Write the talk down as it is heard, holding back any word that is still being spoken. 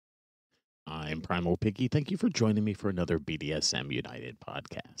I'm Primal Piggy. Thank you for joining me for another BDSM United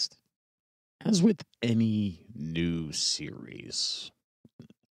podcast. As with any new series,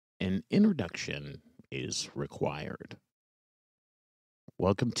 an introduction is required.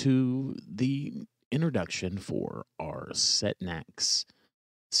 Welcome to the introduction for our Setnakt's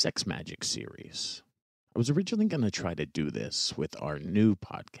Sex Magic series. I was originally going to try to do this with our new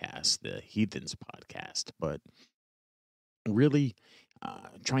podcast, the Heathens podcast, but really,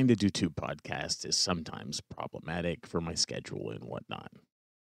 trying to do two podcasts is sometimes problematic for my schedule and whatnot.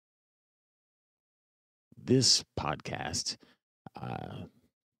 This podcast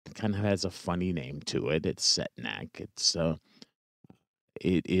kind of has a funny name to it. It's Setnakt.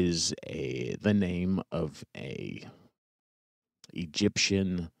 It is the name of a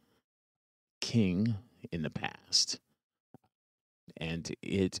Egyptian king in the past, and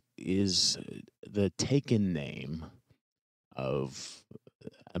it is the taken name of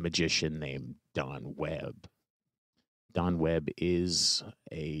a magician named Don Webb. Don Webb is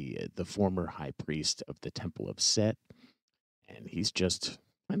the former high priest of the Temple of Set, and he's just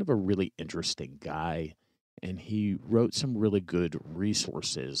kind of a really interesting guy. And he wrote some really good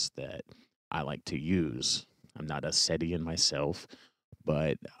resources that I like to use. I'm not a Setian myself,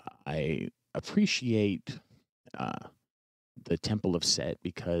 but I appreciate the Temple of Set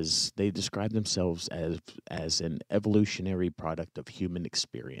because they describe themselves as an evolutionary product of human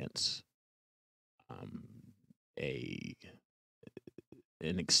experience, a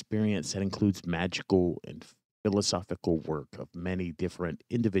an experience that includes magical and philosophical work of many different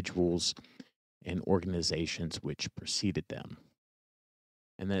individuals and organizations which preceded them,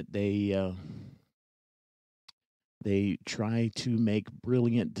 and that they try to make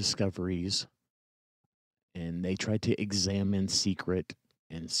brilliant discoveries, and they try to examine secret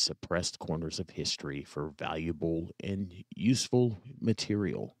and suppressed corners of history for valuable and useful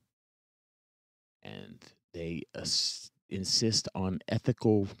material. And they insist on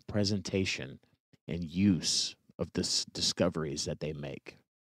ethical presentation and use of the discoveries that they make.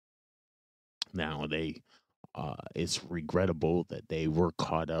 Now, it's regrettable that they were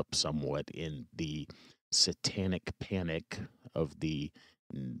caught up somewhat in the satanic panic of the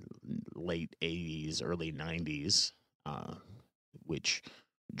late 80s, early 90s, which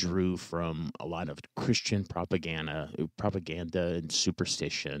drew from a lot of Christian propaganda and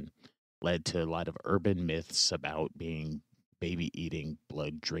superstition, led to a lot of urban myths about being baby eating,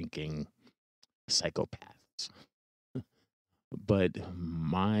 blood drinking psychopaths. But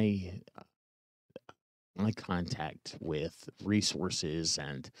my contact with resources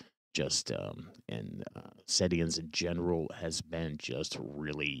and just Setians in general has been just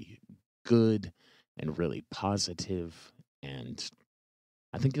really good and really positive. And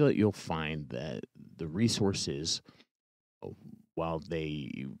I think that you'll find that the resources, while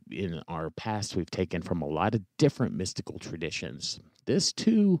in our past, we've taken from a lot of different mystical traditions, this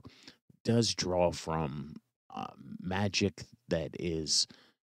too does draw from magic that is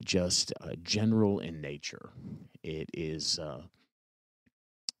just general in nature. It's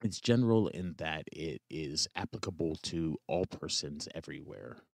general in that it is applicable to all persons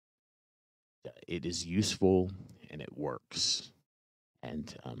everywhere. It is useful and it works,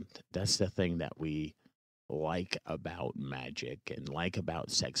 and that's the thing that we like about magic and like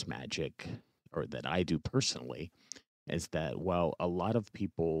about sex magic, or that I do personally, is that while a lot of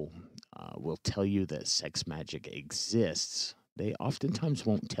people will tell you that sex magic exists, they oftentimes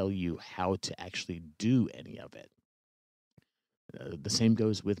won't tell you how to actually do any of it. The same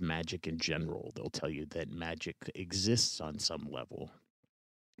goes with magic in general. They'll tell you that magic exists on some level,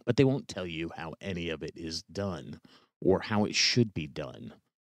 but they won't tell you how any of it is done or how it should be done.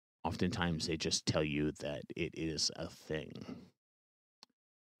 Oftentimes, they just tell you that it is a thing.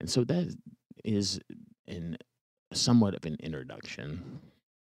 And so that is somewhat of an introduction.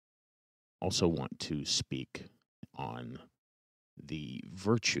 Also want to speak on the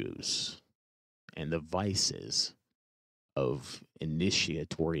virtues and the vices of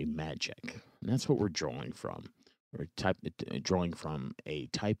initiatory magic. And that's what we're drawing from. We're drawing from a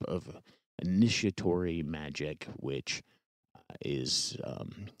type of initiatory magic which is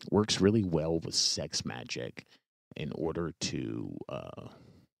works really well with sex magic in order to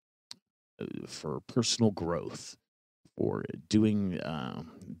for personal growth, for doing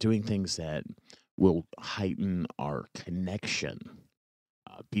things that will heighten our connection.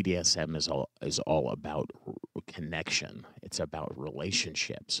 BDSM is all about connection. It's about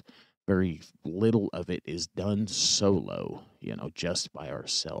relationships. Very little of it is done solo, just by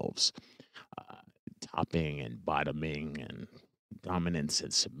ourselves. Topping and bottoming and dominance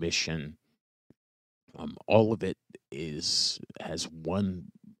and submission. All of it has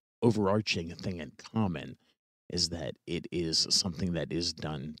one overarching thing in common is that it is something that is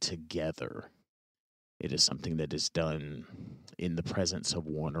done together. It is something that is done in the presence of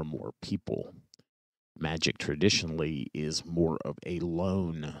one or more people. Magic traditionally is more of a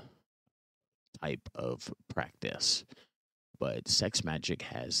lone type of practice, but sex magic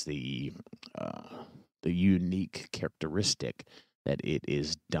has the unique characteristic that it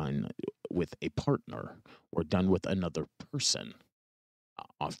is done with a partner or done with another person,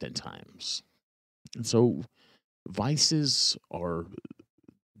 oftentimes. And so, vices are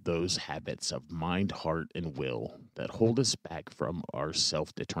those habits of mind, heart, and will that hold us back from our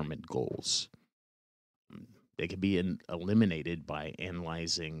self determined goals. They can be eliminated by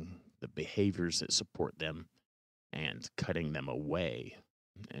analyzing the behaviors that support them and cutting them away.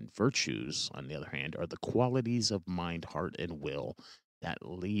 And virtues, on the other hand, are the qualities of mind, heart, and will that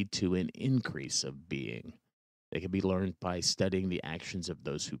lead to an increase of being. They can be learned by studying the actions of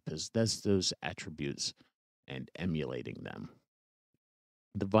those who possess those attributes and emulating them.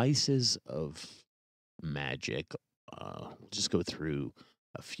 The vices of magic, we'll just go through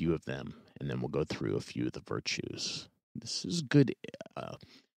a few of them and then we'll go through a few of the virtues. This is good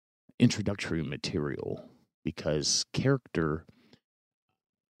introductory material because character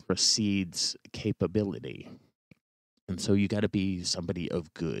precedes capability. And so you got to be somebody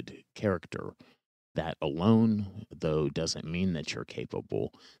of good character. That alone, though, doesn't mean that you're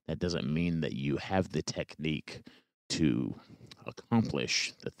capable. That doesn't mean that you have the technique to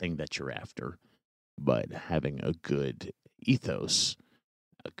accomplish the thing that you're after. But having a good ethos,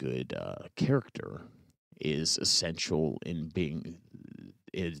 a good character, is essential in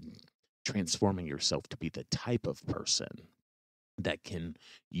transforming yourself to be the type of person that can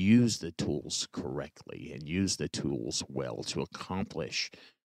use the tools correctly and use the tools well to accomplish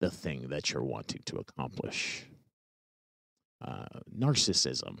the thing that you're wanting to accomplish.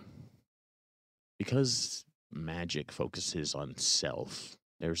 Narcissism. Because magic focuses on self,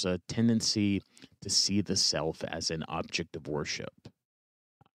 there's a tendency to see the self as an object of worship.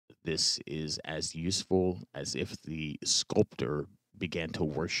 This is as useful as if the sculptor began to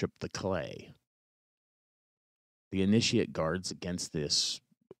worship the clay. The initiate guards against this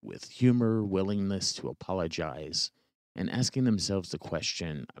with humor, willingness to apologize, and asking themselves the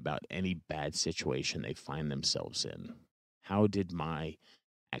question about any bad situation they find themselves in. How did my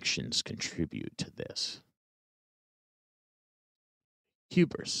actions contribute to this?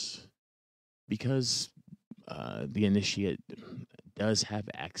 Hubris. Because the initiate does have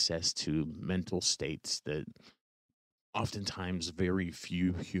access to mental states that oftentimes very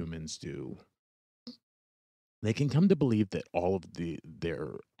few humans do. They can come to believe that all of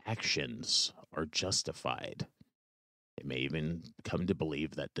their actions are justified. They may even come to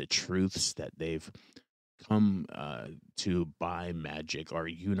believe that the truths that they've come to by magic are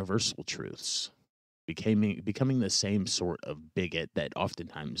universal truths, becoming the same sort of bigot that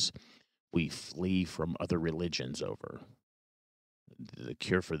oftentimes we flee from other religions over. The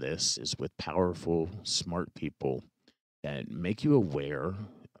cure for this is with powerful, smart people that make you aware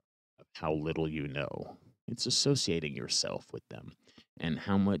of how little you know. It's associating yourself with them and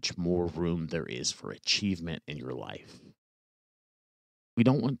how much more room there is for achievement in your life. We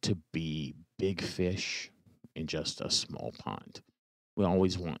don't want to be big fish in just a small pond. We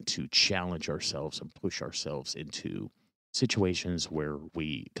always want to challenge ourselves and push ourselves into situations where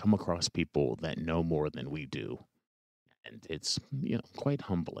we come across people that know more than we do. And it's, quite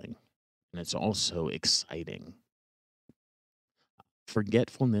humbling. And it's also exciting.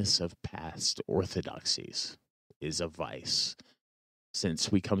 Forgetfulness of past orthodoxies is a vice,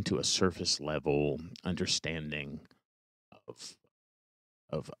 since we come to a surface level understanding of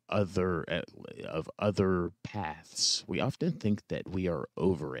other paths. We often think that we are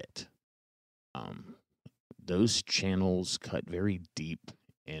over it. Those channels cut very deep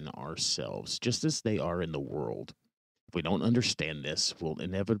in ourselves, just as they are in the world. If we don't understand this, we'll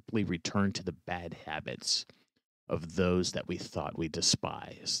inevitably return to the bad habits of those that we thought we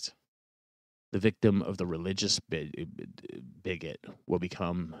despised. The victim of the religious bigot will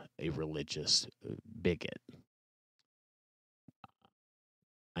become a religious bigot.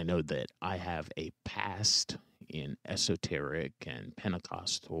 I know that I have a past in esoteric and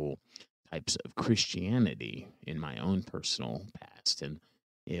Pentecostal types of Christianity in my own personal past. And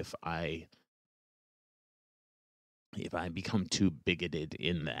if I become too bigoted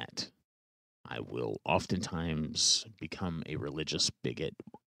in that, I will oftentimes become a religious bigot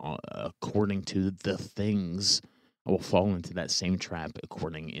according to the things. I will fall into that same trap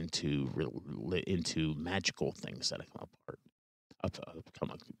according into magical things that I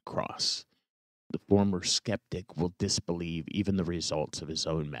come across. The former skeptic will disbelieve even the results of his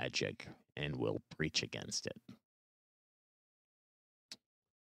own magic and will preach against it.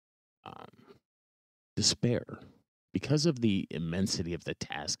 Um, Despair. Because of the immensity of the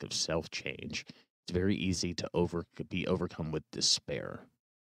task of self-change, it's very easy to be overcome with despair.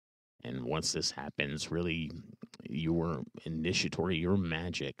 And once this happens, really, your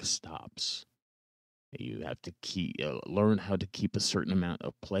magic stops. You have to learn how to keep a certain amount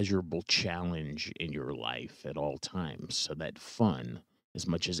of pleasurable challenge in your life at all times, so that fun, as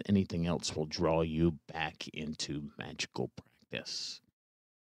much as anything else, will draw you back into magical practice.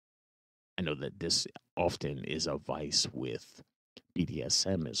 I know that this often is a vice with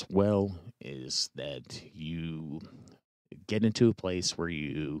BDSM as well, is that you get into a place where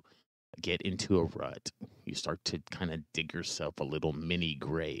you get into a rut. You start to kind of dig yourself a little mini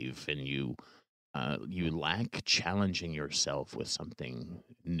grave, and you lack challenging yourself with something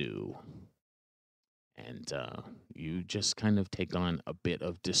new, and you just kind of take on a bit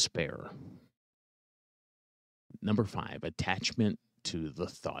of despair. Number 5, attachment to the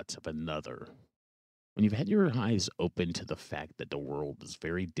thoughts of another. When you've had your eyes open to the fact that the world is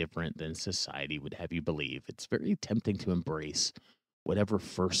very different than society would have you believe, it's very tempting to embrace whatever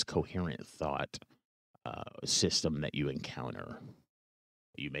first coherent thought system that you encounter.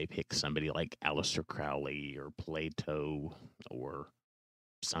 You may pick somebody like Aleister Crowley or Plato or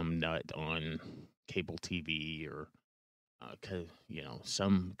some nut on cable TV, or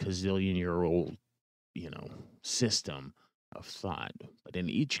some gazillion-year-old system of thought. But in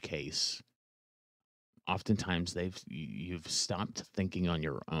each case, oftentimes you've stopped thinking on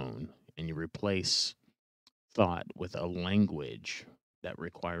your own, and you replace thought with a language that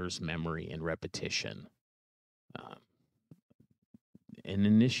requires memory and repetition. An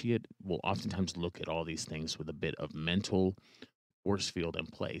initiate will oftentimes look at all these things with a bit of mental force field in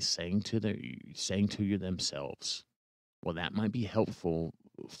place, saying to you themselves, well, that might be helpful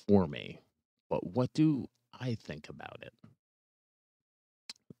for me, but what do I think about it?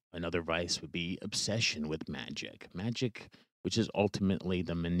 Another vice would be obsession with magic. Magic, which is ultimately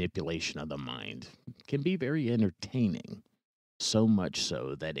the manipulation of the mind, can be very entertaining. So much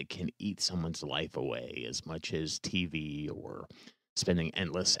so that it can eat someone's life away, as much as TV or spending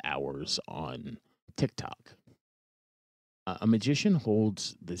endless hours on TikTok. A magician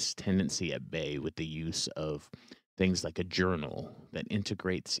holds this tendency at bay with the use of things like a journal that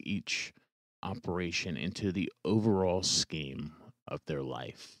integrates each operation into the overall scheme of their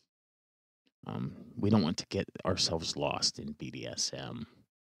life. We don't want to get ourselves lost in BDSM,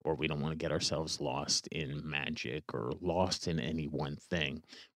 or we don't want to get ourselves lost in magic or lost in any one thing.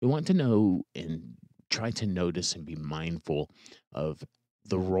 We want to know and try to notice and be mindful of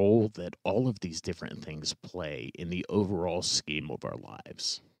the role that all of these different things play in the overall scheme of our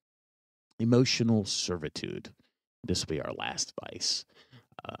lives. Emotional servitude. This will be our last vice.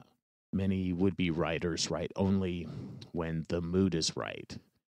 Many would-be writers write only when the mood is right.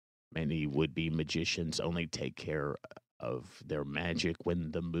 Many would-be magicians only take care of their magic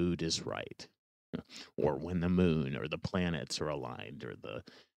when the mood is right, or when the moon or the planets are aligned, or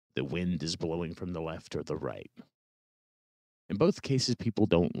the wind is blowing from the left or the right. In both cases, people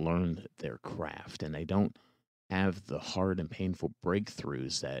don't learn their craft, and they don't have the hard and painful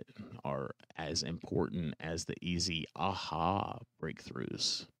breakthroughs that are as important as the easy aha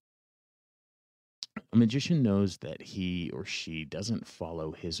breakthroughs. A magician knows that he or she doesn't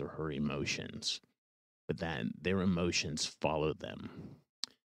follow his or her emotions, but that their emotions follow them.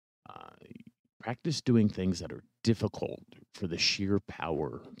 Practice doing things that are difficult for the sheer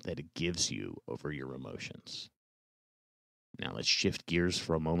power that it gives you over your emotions. Now, let's shift gears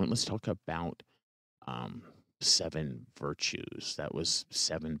for a moment. Let's talk about 7 virtues. That was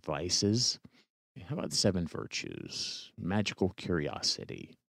 7 vices. How about 7 virtues? Magical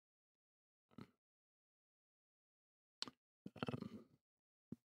curiosity.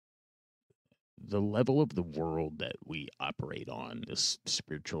 The level of the world that we operate on, this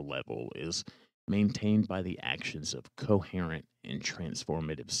spiritual level, is maintained by the actions of coherent and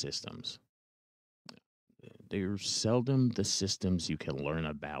transformative systems. They're seldom the systems you can learn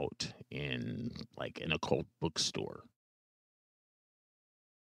about in like an occult bookstore.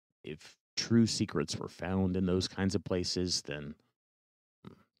 If true secrets were found in those kinds of places, then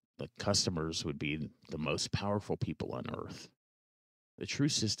the customers would be the most powerful people on earth. The true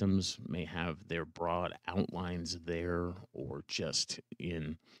systems may have their broad outlines there, or just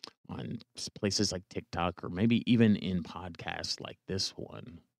on places like TikTok, or maybe even in podcasts like this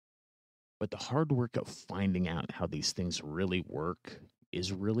one. But the hard work of finding out how these things really work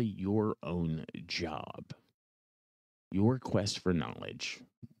is really your own job. Your quest for knowledge,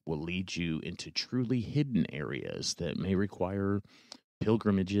 will lead you into truly hidden areas that may require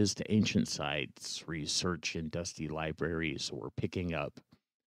pilgrimages to ancient sites, research in dusty libraries, or picking up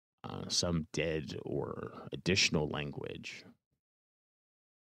some dead or additional language.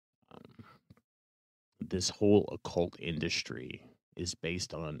 Um, this whole occult industry is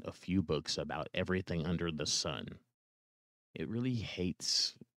based on a few books about everything under the sun. It really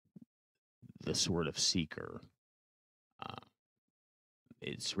hates the sort of seeker. Uh,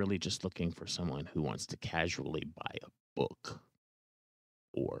 it's really just looking for someone who wants to casually buy a book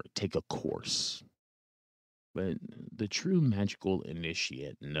or take a course. But the true magical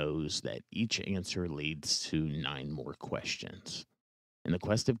initiate knows that each answer leads to 9 more questions. And the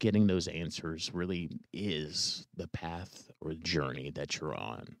quest of getting those answers really is the path or journey that you're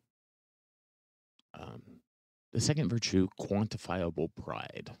on. Um, the second virtue, quantifiable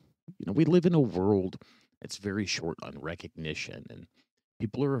pride. We live in a world that's very short on recognition, and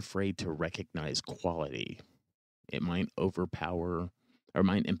people are afraid to recognize quality. It might empower,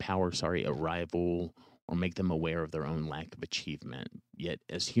 a rival or make them aware of their own lack of achievement. Yet,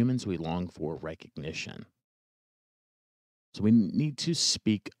 as humans, we long for recognition. So we need to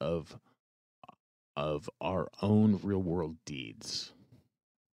speak of our own real world deeds.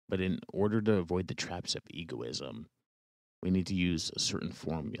 But in order to avoid the traps of egoism, we need to use a certain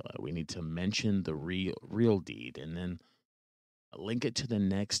formula. We need to mention the real deed and then link it to the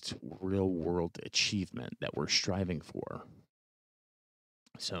next real world achievement that we're striving for.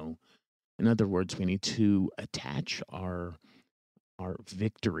 So, in other words, we need to attach our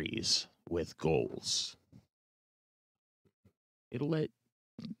victories with goals. It'll let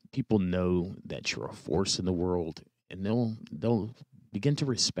people know that you're a force in the world, and they'll begin to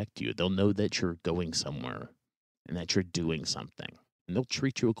respect you. They'll know that you're going somewhere and that you're doing something, and they'll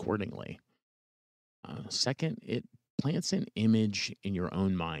treat you accordingly. Second, it plants an image in your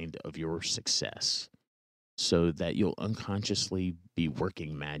own mind of your success so that you'll unconsciously be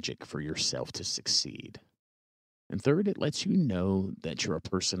working magic for yourself to succeed. And third, it lets you know that you're a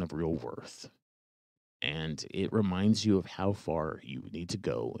person of real worth. And it reminds you of how far you need to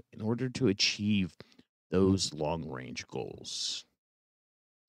go in order to achieve those long range goals.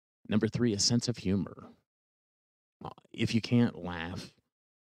 Number 3, a sense of humor. If you can't laugh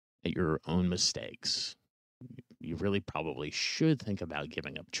at your own mistakes, you really probably should think about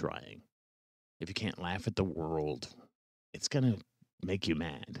giving up trying. If you can't laugh at the world, it's going to make you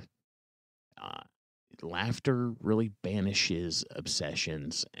mad. Uh, Laughter really banishes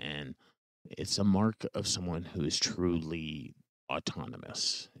obsessions, and it's a mark of someone who is truly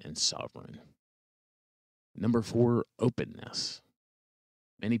autonomous and sovereign. Number 4, openness.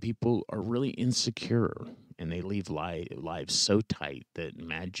 Many people are really insecure and they leave lives so tight that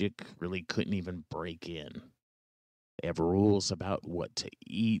magic really couldn't even break in. They have rules about what to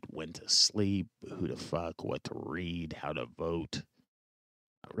eat, when to sleep, who to fuck, what to read, how to vote.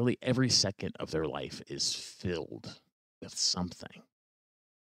 Really, every second of their life is filled with something.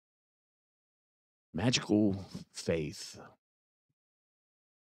 Magical faith,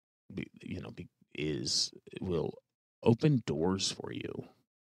 will open doors for you.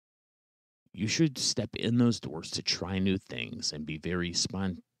 You should step in those doors to try new things and be very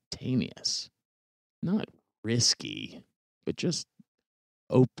spontaneous, not risky, but just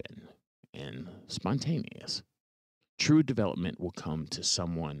open and spontaneous. True development will come to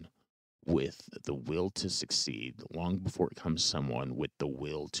someone with the will to succeed long before it comes someone with the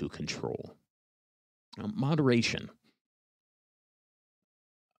will to control. Moderation.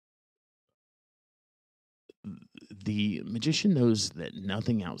 The magician knows that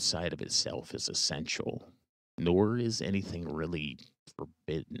nothing outside of itself is essential, nor is anything really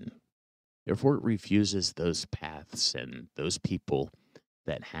forbidden. Therefore, it refuses those paths and those people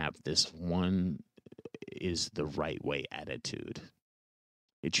that have this one is the right way attitude.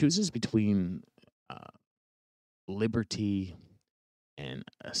 It chooses between liberty and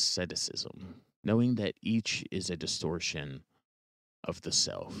asceticism, knowing that each is a distortion of the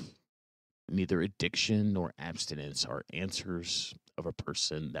self. Neither addiction nor abstinence are answers of a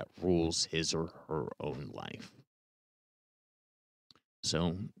person that rules his or her own life.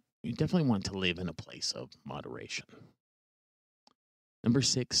 So, you definitely want to live in a place of moderation. Number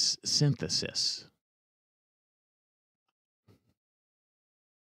 6, synthesis.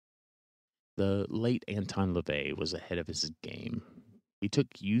 The late Anton LaVey was ahead of his game. He took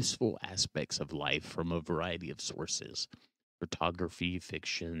useful aspects of life from a variety of sources: photography,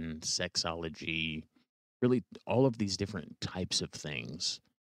 fiction, sexology, really all of these different types of things,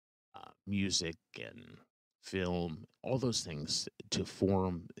 music and film, all those things to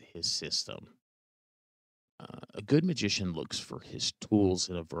form his system. A good magician looks for his tools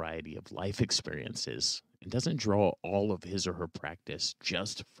in a variety of life experiences and doesn't draw all of his or her practice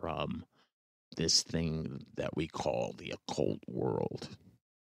just from this thing that we call the occult world.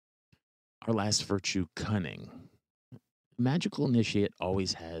 Our last virtue, cunning. A magical initiate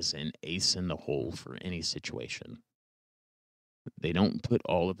always has an ace in the hole for any situation. They don't put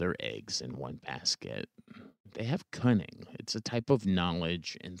all of their eggs in one basket. They have cunning. It's a type of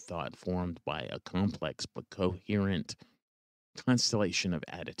knowledge and thought formed by a complex but coherent constellation of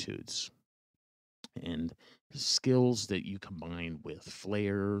attitudes and skills that you combine with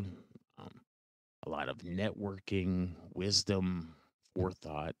flair, a lot of networking, wisdom,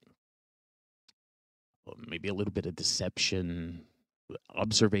 forethought, maybe a little bit of deception,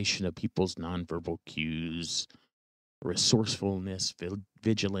 observation of people's nonverbal cues, resourcefulness,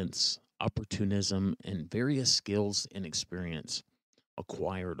 vigilance, opportunism, and various skills and experience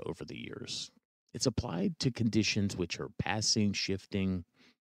acquired over the years. It's applied to conditions which are passing, shifting,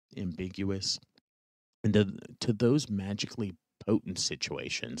 ambiguous, and to those magically potent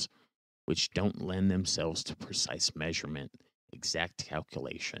situations which don't lend themselves to precise measurement, exact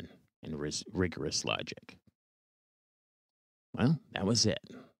calculation, and rigorous logic. Well, that was it.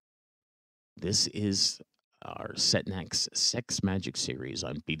 This is our Setnakt's Sex Magic series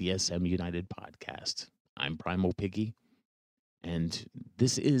on BDSM United podcast. I'm Primal Piggy, and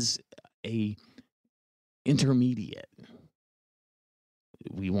this is a intermediate.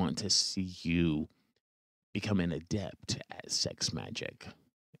 We want to see you become an adept at sex magic.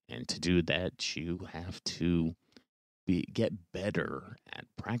 And to do that, you have to get better at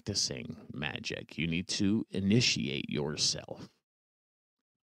practicing magic. You need to initiate yourself.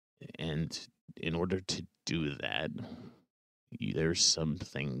 And in order to do that, there's some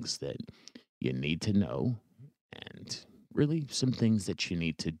things that you need to know and really some things that you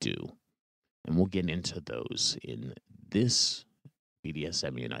need to do. And we'll get into those in this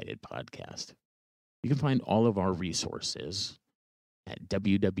BDSM United podcast. You can find all of our resources at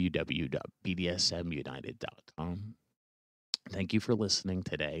www.bdsmunited.com. Thank you for listening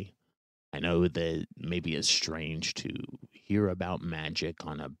today. I know that maybe it's strange to hear about magic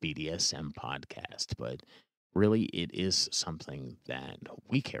on a BDSM podcast, but really it is something that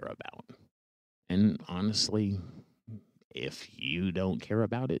we care about. And honestly, if you don't care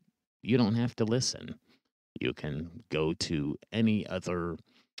about it, you don't have to listen. You can go to any other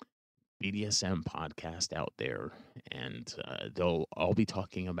BDSM podcast out there, and they'll all be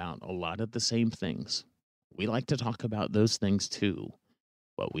talking about a lot of the same things. We like to talk about those things too,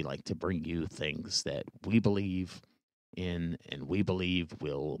 but we like to bring you things that we believe in and we believe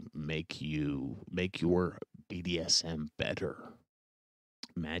will make your BDSM better.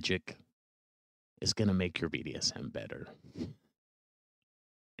 Magic is going to make your BDSM better.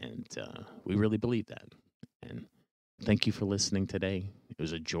 And we really believe that. And thank you for listening today. It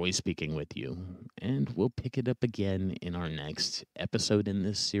was a joy speaking with you. And we'll pick it up again in our next episode in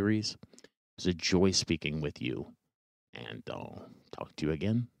this series. It was a joy speaking with you. And I'll talk to you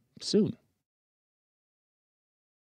again soon.